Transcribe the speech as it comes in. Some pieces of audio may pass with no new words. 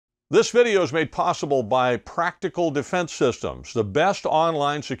This video is made possible by Practical Defense Systems, the best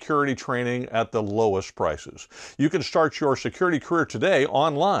online security training at the lowest prices. You can start your security career today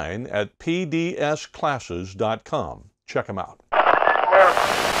online at pdsclasses.com. Check them out.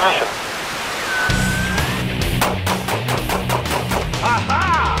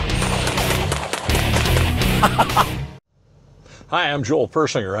 Hi, I'm Joel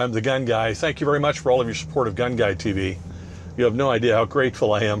Persinger. I'm the Gun Guy. Thank you very much for all of your support of GunGuyTV. You have no idea how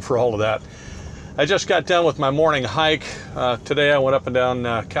grateful I am for all of that. I just got done with my morning hike. Today I went up and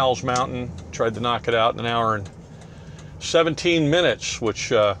down Cowles Mountain, tried to knock it out in an hour and 17 minutes,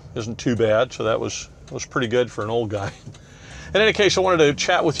 which isn't too bad, so that was pretty good for an old guy. In any case, I wanted to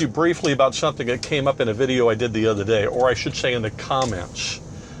chat with you briefly about something that came up in a video I did the other day, or I should say in the comments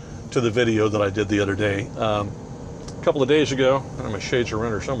to the video that I did the other day. A couple of days ago, I don't know, my shades are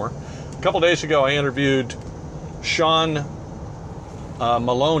under somewhere. A couple of days ago, I interviewed Sean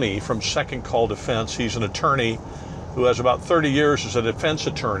Maloney from Second Call Defense. He's an attorney who has about 30 years as a defense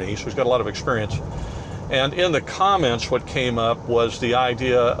attorney, so he's got a lot of experience. And in the comments, what came up was the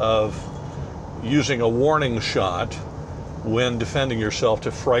idea of using a warning shot when defending yourself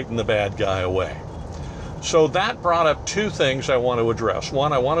to frighten the bad guy away. So that brought up two things I want to address.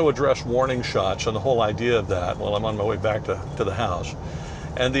 One, I want to address warning shots and the whole idea of that while I'm on my way back to the house.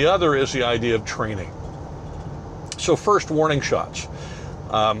 And the other is the idea of training. So first, warning shots.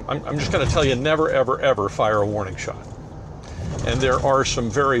 I'm just going to tell you, never, ever, ever fire a warning shot. And there are some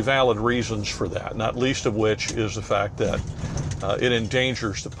very valid reasons for that, not least of which is the fact that it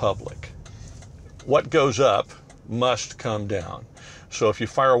endangers the public. What goes up must come down. So if you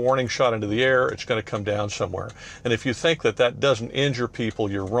fire a warning shot into the air, it's going to come down somewhere. And if you think that that doesn't injure people,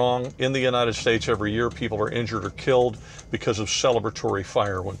 you're wrong. In the United States, every year, people are injured or killed because of celebratory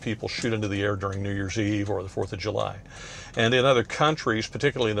fire when people shoot into the air during New Year's Eve or the 4th of July. And in other countries,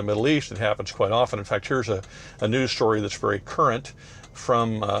 particularly in the Middle East, it happens quite often. In fact, here's a news story that's very current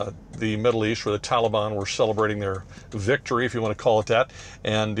from the Middle East, where the Taliban were celebrating their victory, if you want to call it that.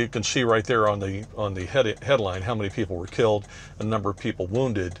 And you can see right there on the headline how many people were killed, a number of people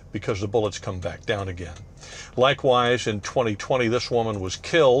wounded because the bullets come back down again. Likewise, in 2020, this woman was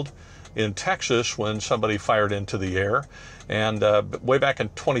killed in Texas when somebody fired into the air. And way back in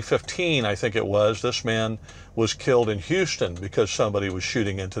 2015, I think it was, this man was killed in Houston because somebody was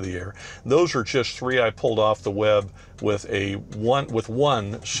shooting into the air. Those are just three I pulled off the web with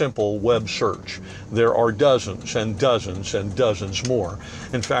one simple web search. There are dozens and dozens and dozens more.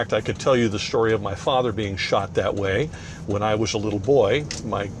 In fact, I could tell you the story of my father being shot that way when I was a little boy.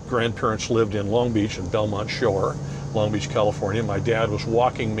 My grandparents lived in Long Beach and Belmont Shore, Long Beach, California. My dad was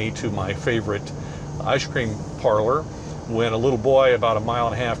walking me to my favorite ice cream parlor when a little boy about 1.5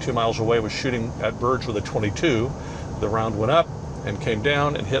 miles, 2 miles away was shooting at birds with a .22. The round went up and came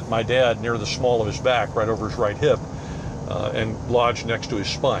down and hit my dad near the small of his back, right over his right hip, and lodged next to his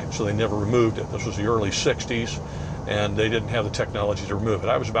spine. So they never removed it. This was the early 60s, and they didn't have the technology to remove it.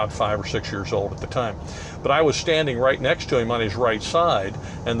 I was about 5 or 6 years old at the time. But I was standing right next to him on his right side,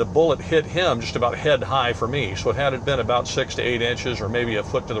 and the bullet hit him just about head high for me. So had it been about 6 to 8 inches or maybe a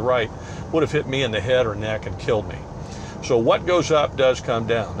foot to the right, would have hit me in the head or neck and killed me. So what goes up does come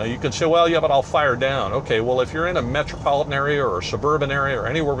down. Now you can say, well, yeah, but I'll fire down. Okay, well, if you're in a metropolitan area or a suburban area or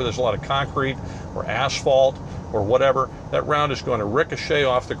anywhere where there's a lot of concrete or asphalt or whatever, that round is going to ricochet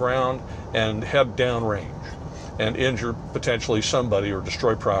off the ground and head downrange and injure potentially somebody or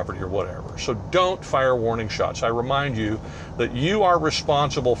destroy property or whatever. So don't fire warning shots. I remind you that you are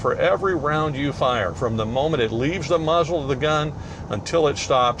responsible for every round you fire, from the moment it leaves the muzzle of the gun until it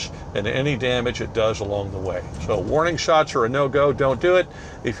stops, and any damage it does along the way. So warning shots are a no-go. Don't do it.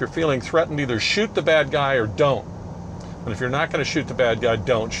 If you're feeling threatened, either shoot the bad guy or don't. And if you're not going to shoot the bad guy,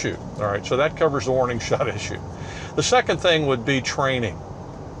 don't shoot. All right, so that covers the warning shot issue. The second thing would be training.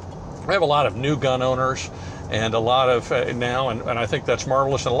 We have a lot of new gun owners and a lot of now, and I think that's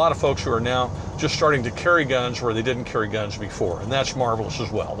marvelous, and a lot of folks who are now just starting to carry guns where they didn't carry guns before, and that's marvelous as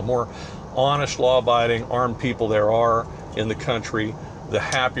well. The more honest, law-abiding, armed people there are in the country, the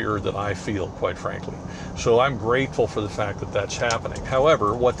happier that I feel, quite frankly. So I'm grateful for the fact that that's happening.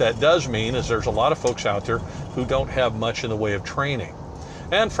 However, what that does mean is there's a lot of folks out there who don't have much in the way of training.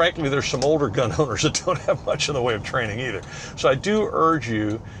 And frankly, there's some older gun owners that don't have much in the way of training either. So I do urge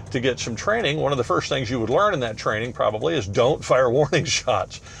you to get some training. One of the first things you would learn in that training probably is don't fire warning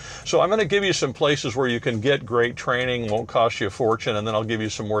shots. So I'm going to give you some places where you can get great training, won't cost you a fortune, and then I'll give you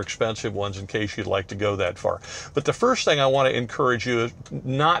some more expensive ones in case you'd like to go that far. But the first thing I want to encourage you is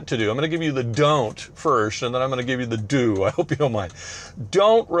not to do. I'm going to give you the don't first, and then I'm going to give you the do. I hope you don't mind.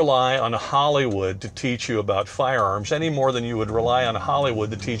 Don't rely on Hollywood to teach you about firearms any more than you would rely on Hollywood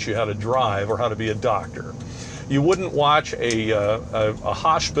would to teach you how to drive or how to be a doctor. You wouldn't watch a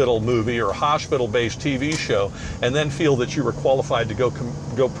hospital movie or a hospital-based TV show and then feel that you were qualified to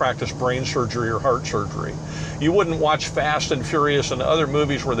go practice brain surgery or heart surgery. You wouldn't watch Fast and Furious and other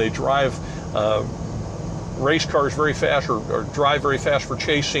movies where they drive race cars very fast or drive very fast for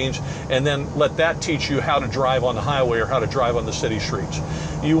chase scenes and then let that teach you how to drive on the highway or how to drive on the city streets.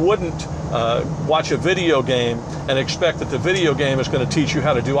 You wouldn't watch a video game and expect that the video game is going to teach you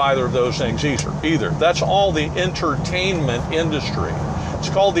how to do either of those things either. That's all the entertainment industry. It's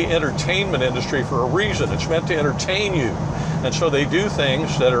called the entertainment industry for a reason. It's meant to entertain you. And so they do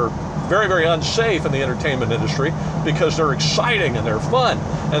things that are very, very unsafe in the entertainment industry because they're exciting and they're fun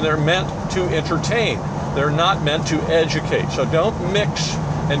and they're meant to entertain. They're not meant to educate. So don't mix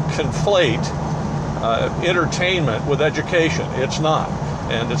and conflate entertainment with education. It's not.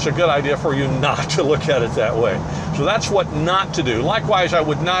 And it's a good idea for you not to look at it that way. So that's what not to do. Likewise, I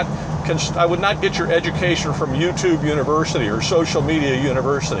would not get your education from YouTube University or Social Media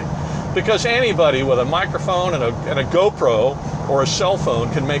University, because anybody with a microphone and a GoPro or a cell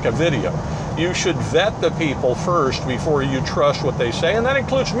phone can make a video. You should vet the people first before you trust what they say, and that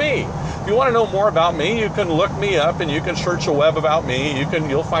includes me. If you want to know more about me, you can look me up and you can search the web about me.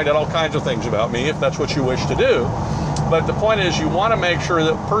 You'll find out all kinds of things about me if that's what you wish to do. But the point is, you want to make sure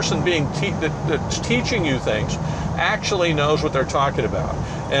that the person that's teaching you things actually knows what they're talking about.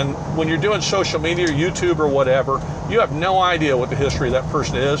 And when you're doing social media or YouTube or whatever, you have no idea what the history of that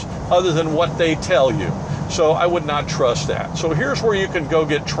person is other than what they tell you. So I would not trust that. So here's where you can go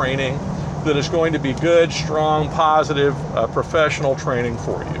get training that is going to be good, strong, positive, professional training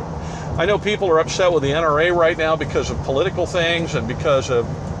for you. I know people are upset with the NRA right now because of political things and because of,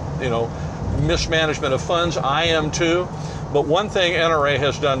 mismanagement of funds. I am too. But one thing NRA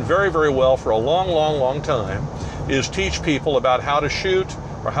has done very, very well for a long, long, long time is teach people about how to shoot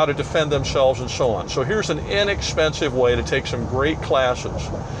or how to defend themselves and so on. So here's an inexpensive way to take some great classes.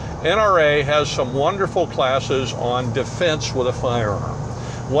 NRA has some wonderful classes on defense with a firearm.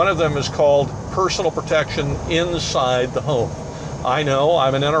 One of them is called Personal Protection Inside the Home. I know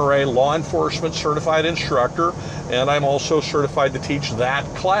I'm an NRA law enforcement certified instructor, and I'm also certified to teach that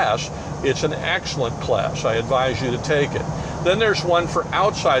class. It's an excellent class. I advise you to take it. Then there's one for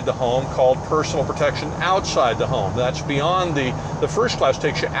outside the home called Personal Protection Outside the Home. That's beyond the first class,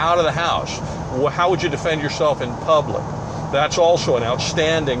 takes you out of the house. How would you defend yourself in public? That's also an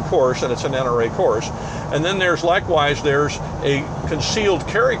outstanding course, and it's an NRA course. And then there's a concealed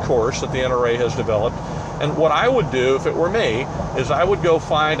carry course that the NRA has developed. And what I would do if it were me is I would go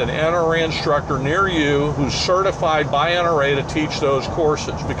find an NRA instructor near you who's certified by NRA to teach those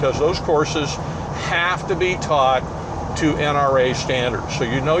courses, because those courses have to be taught to NRA standards. So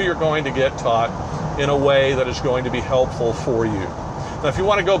you know you're going to get taught in a way that is going to be helpful for you. Now, if you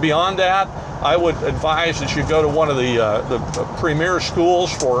want to go beyond that, I would advise that you go to one of the premier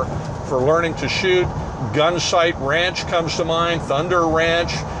schools for learning to shoot. Gunsight Ranch comes to mind, Thunder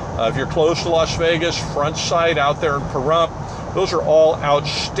Ranch. If you're close to Las Vegas, Front Sight out there in Pahrump. Those are all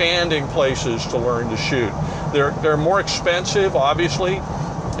outstanding places to learn to shoot. They're more expensive, obviously,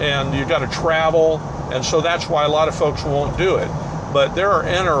 and you've got to travel, and so that's why a lot of folks won't do it. But there are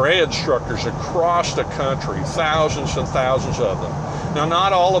NRA instructors across the country, thousands and thousands of them. Now,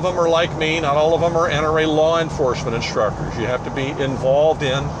 not all of them are like me. Not all of them are NRA law enforcement instructors. You have to be involved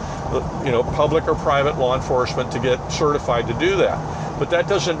in, public or private law enforcement to get certified to do that. But that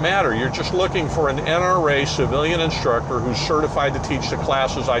doesn't matter. You're just looking for an NRA civilian instructor who's certified to teach the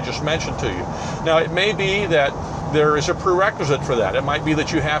classes I just mentioned to you. Now, it may be that there is a prerequisite for that. It might be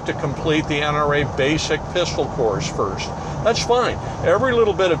that you have to complete the NRA basic pistol course first. That's fine. Every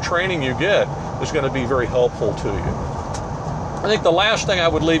little bit of training you get is going to be very helpful to you. I think the last thing I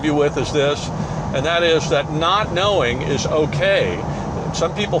would leave you with is this, and that is that not knowing is okay.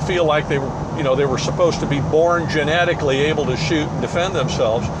 Some people feel like they were supposed to be born genetically able to shoot and defend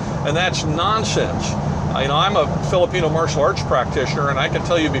themselves, and that's nonsense. I'm a Filipino martial arts practitioner, and I can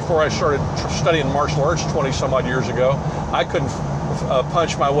tell you before I started studying martial arts 20 some odd years ago, I couldn't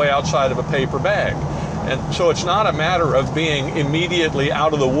punch my way outside of a paper bag. And so it's not a matter of being immediately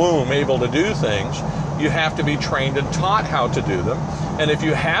out of the womb able to do things. You have to be trained and taught how to do them. And if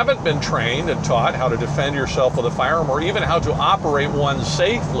you haven't been trained and taught how to defend yourself with a firearm, or even how to operate one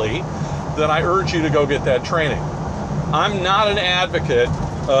safely, then I urge you to go get that training. I'm not an advocate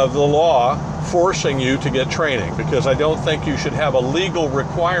of the law forcing you to get training, because I don't think you should have a legal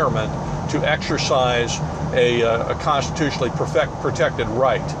requirement to exercise a constitutionally protected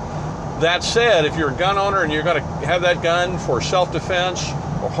right. That said, if you're a gun owner and you're going to have that gun for self-defense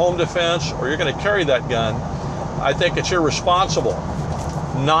or home defense, or you're going to carry that gun, I think it's irresponsible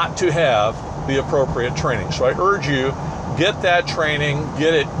not to have the appropriate training. So I urge you, get that training,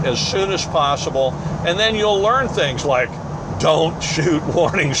 get it as soon as possible, and then you'll learn things like don't shoot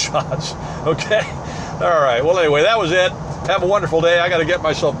warning shots, okay? All right, well anyway, that was it. Have a wonderful day. I got to get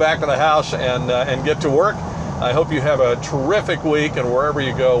myself back to the house and get to work. I hope you have a terrific week, and wherever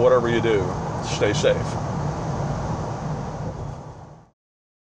you go, whatever you do, stay safe.